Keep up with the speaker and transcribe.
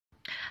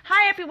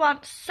Hi everyone,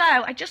 so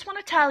I just want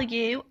to tell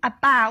you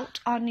about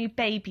our new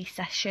baby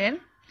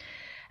session.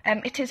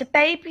 It is a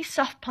baby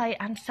soft play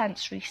and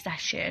sensory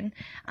session,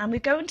 and we're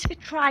going to be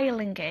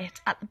trialling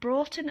it at the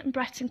Broughton and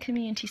Bretton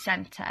Community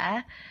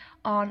Centre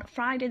on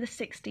Friday the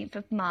 16th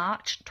of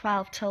March,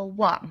 12 till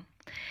 1.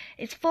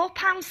 It's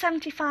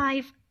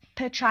 £4.75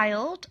 per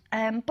child.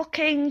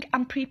 Booking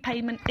and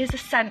prepayment is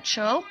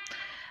essential.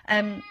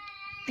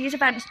 These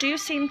events do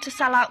seem to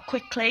sell out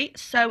quickly,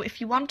 so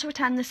if you want to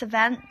attend this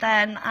event,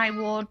 then I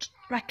would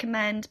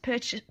recommend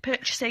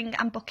purchasing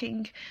and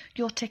booking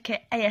your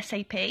ticket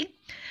ASAP.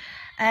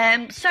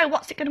 So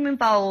what's it going to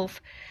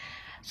involve?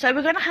 So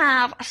we're going to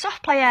have a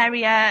soft play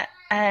area,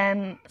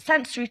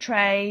 sensory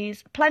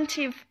trays,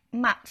 plenty of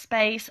mat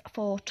space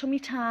for tummy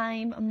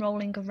time and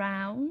rolling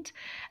around.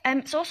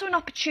 It's also an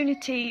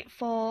opportunity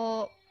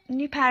for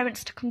new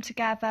parents to come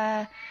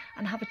together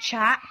and have a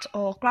chat,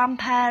 or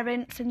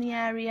grandparents in the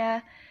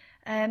area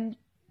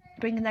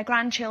bringing their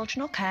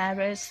grandchildren or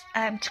carers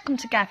to come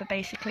together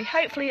basically.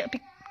 Hopefully it'll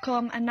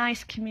become a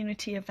nice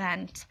community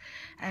event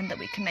and that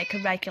we can make a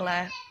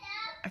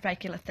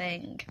regular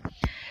thing.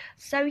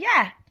 So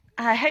yeah,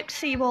 I hope to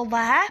see you all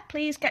there.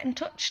 Please get in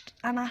touch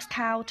and ask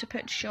how to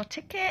purchase your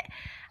ticket,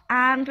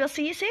 and we'll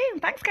see you soon.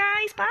 Thanks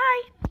guys,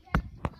 bye.